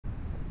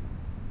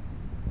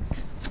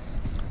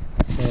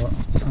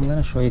I'm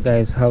going to show you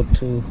guys how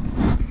to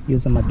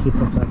use a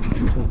Makita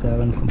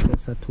 5200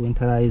 compressor to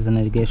winterize an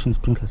irrigation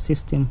sprinkler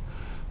system.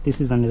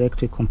 This is an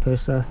electric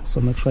compressor,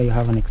 so make sure you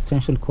have an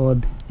extension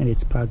cord and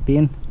it's plugged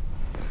in.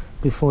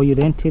 Before you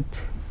rent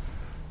it,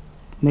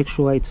 make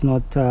sure it's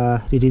not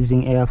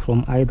releasing air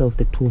from either of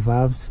the two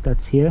valves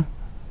that's here.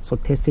 So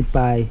test it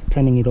by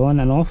turning it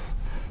on and off.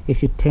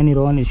 If you turn it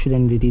on, it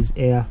shouldn't release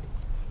air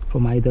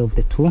from either of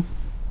the two.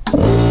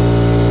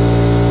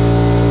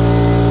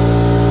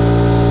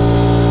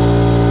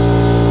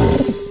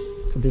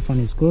 So this one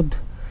is good.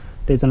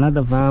 There's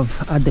another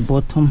valve at the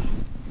bottom.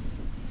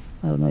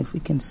 I don't know if we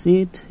can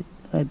see it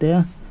right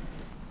there.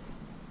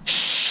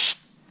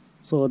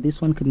 So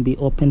this one can be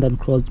opened and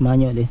closed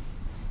manually.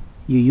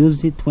 You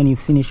use it when you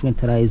finish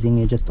winterizing.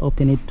 You just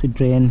open it to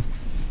drain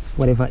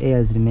whatever air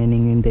is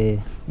remaining in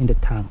the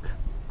tank.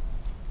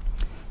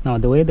 Now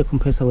the way the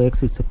compressor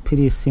works is a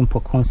pretty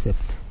simple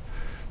concept.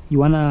 You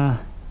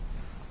wanna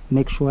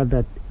make sure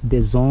that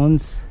the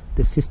zones,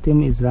 the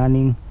system is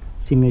running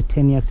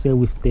simultaneously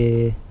with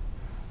the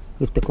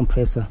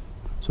compressor.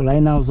 So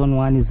right now zone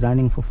 1 is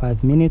running for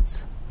 5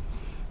 minutes,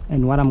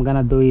 and what I'm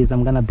gonna do is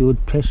I'm gonna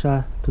build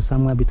pressure to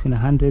somewhere between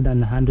 100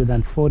 and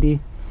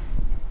 140,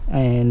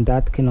 and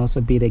that can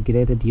also be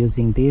regulated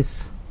using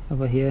this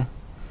over here.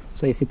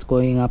 So if it's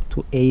going up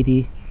to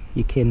 80,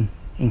 you can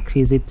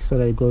increase it so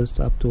that it goes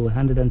up to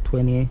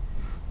 120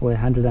 or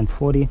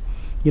 140.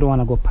 You don't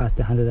want to go past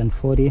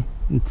 140.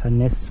 It's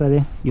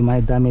unnecessary. You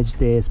might damage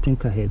the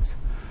sprinkler heads.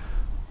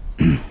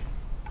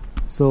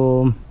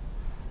 So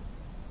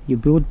you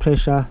build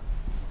pressure,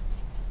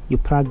 you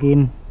plug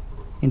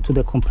into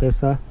the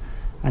compressor,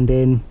 and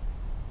then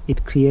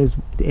it clears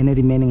any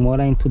remaining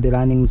water into the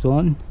running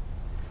zone.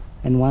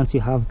 And once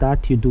you have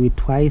that, you do it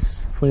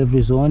twice for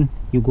every zone.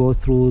 You go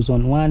through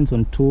zone 1,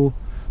 zone 2,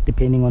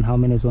 depending on how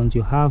many zones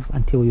you have,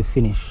 until you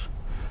finish.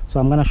 So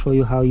I'm going to show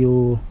you how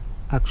you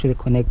actually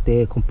connect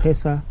the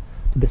compressor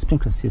to the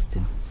sprinkler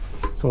system.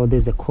 So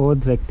there's a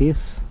cord like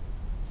this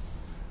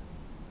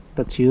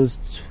that's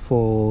used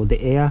for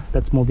the air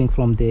that's moving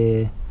from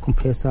the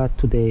compressor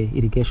to the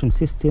irrigation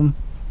system.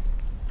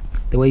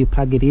 The way you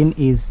plug it in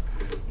is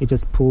you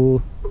just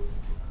pull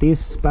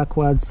this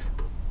backwards,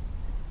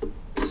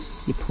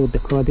 you put the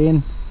cord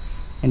in,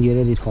 and you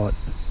let it hot.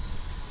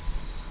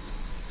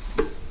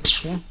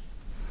 Okay,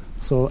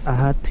 so I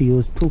had to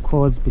use 2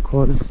 cords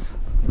because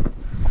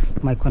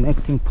my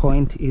connecting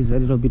point is a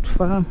little bit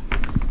far.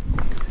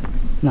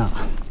 Now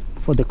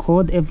for the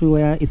cord,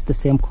 everywhere it's the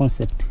same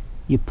concept.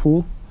 You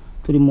pull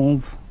to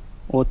remove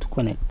or to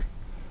connect.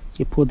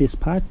 You pull this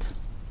part,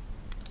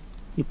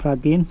 you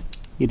plug in,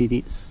 you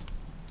release.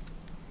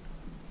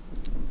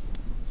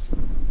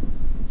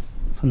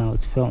 So now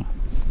it's firm.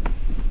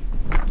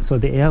 So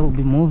the air will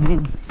be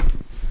moving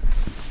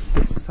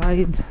this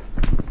side.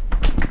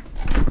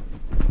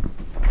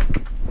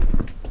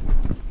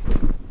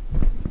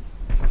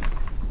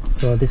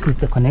 So this is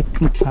the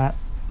connecting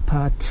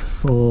part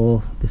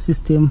for the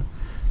system.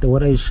 The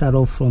water is shut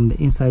off from the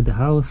inside the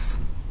house.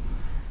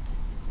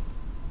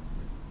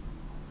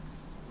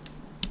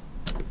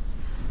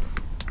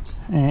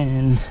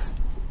 And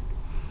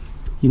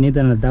you need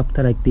an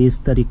adapter like this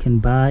that you can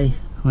buy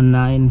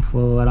online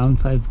for around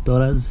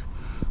 $5,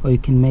 or you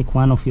can make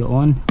one of your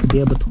own to be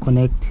able to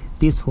connect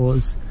this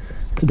hose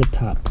to the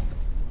tap.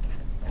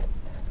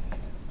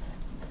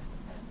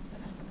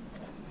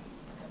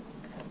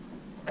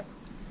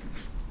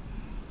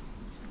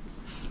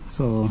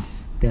 So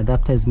the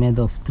adapter is made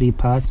of 3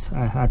 parts.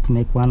 I had to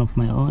make one of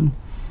my own.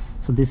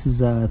 So this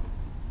is a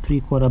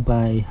 3/4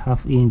 by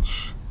 1/2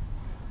 inch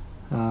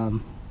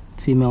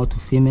female to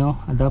female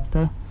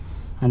adapter,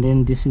 and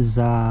then this is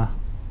a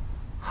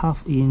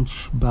 1/2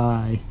 inch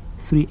by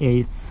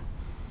 3/8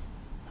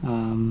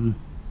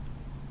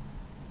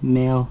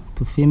 male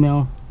to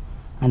female,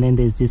 and then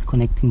there's this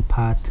connecting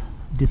part,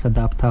 this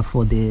adapter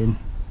for the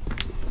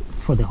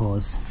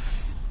hose.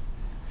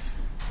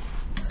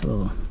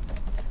 So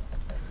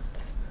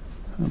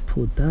I'll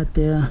put that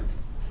there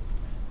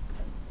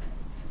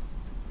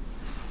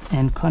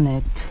and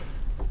connect.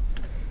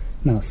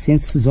 Now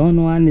since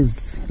zone 1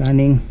 is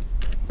running,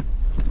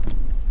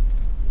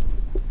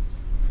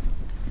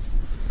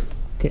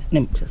 okay,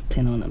 let me just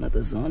turn on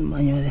another zone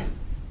manually.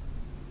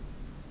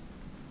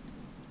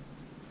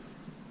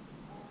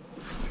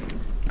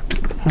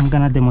 I'm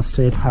gonna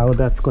demonstrate how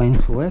that's going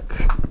to work.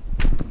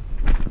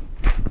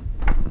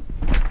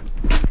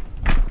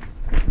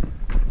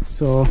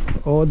 So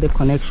all the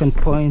connection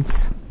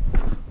points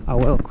are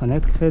well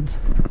connected.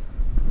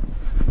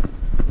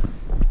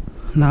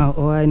 Now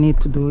all I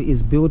need to do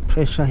is build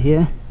pressure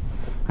here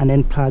and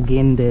then plug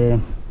in the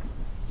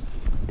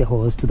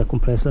hose to the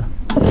compressor.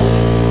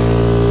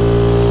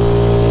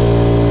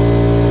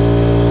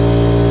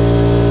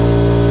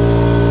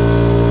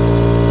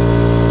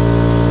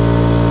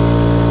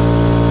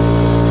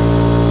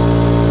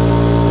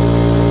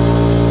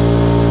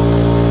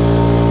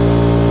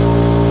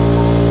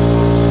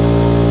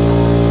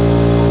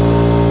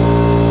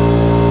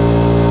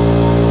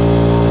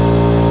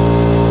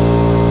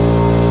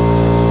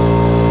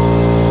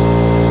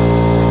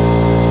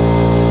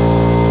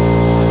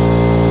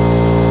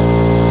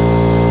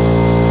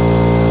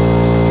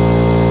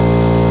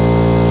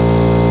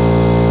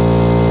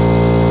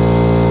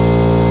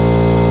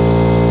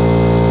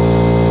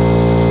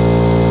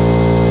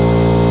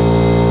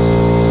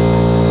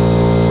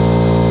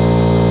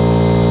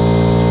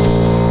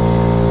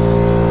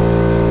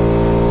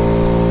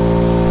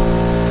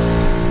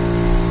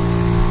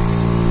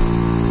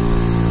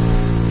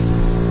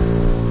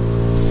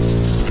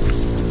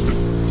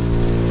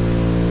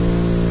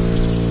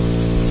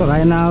 So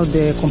right now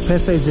the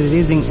compressor is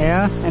releasing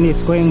air and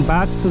it's going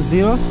back to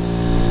 0.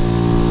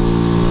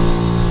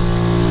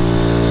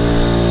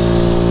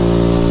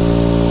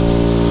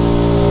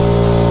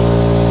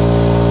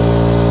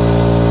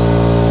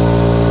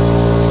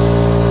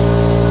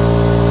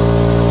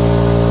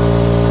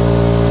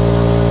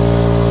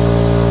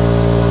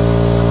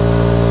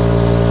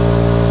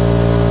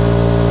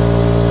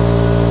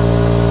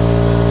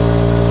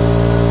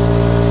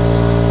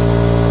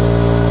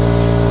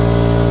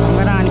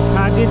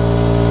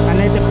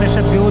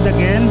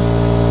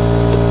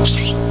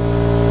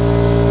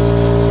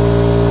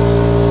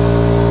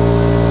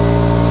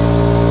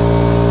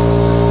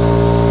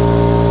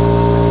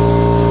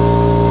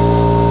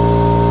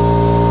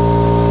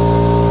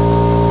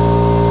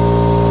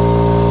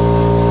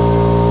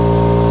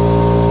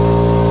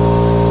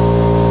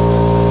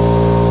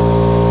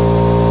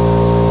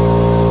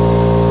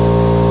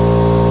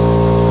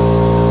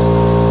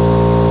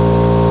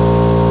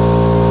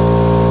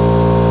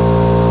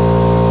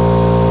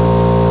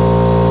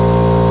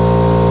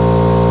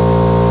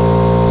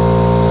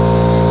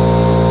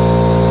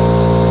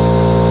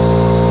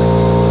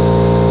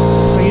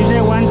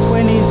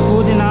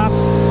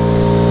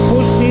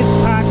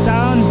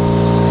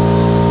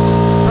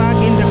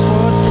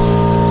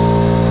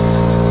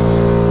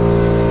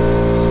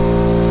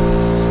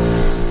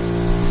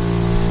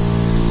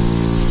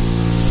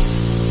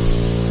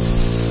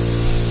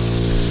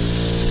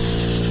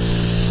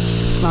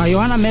 Now you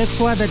want to make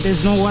sure that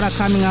there's no water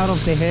coming out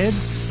of the head.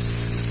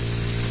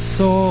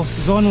 So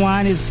zone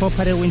 1 is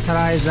properly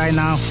winterized right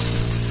now.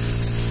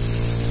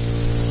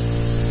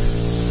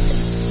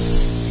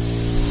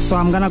 So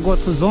I'm gonna go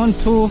to zone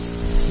 2,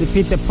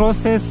 repeat the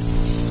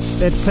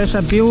process, let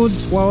pressure build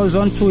while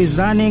zone 2 is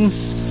running,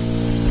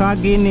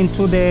 plug in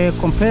into the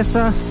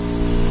compressor,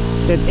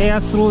 let air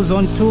through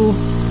zone 2.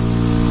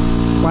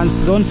 Once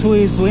zone 2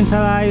 is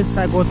winterized,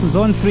 I go to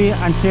zone 3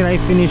 until I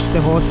finish the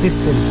whole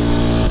system.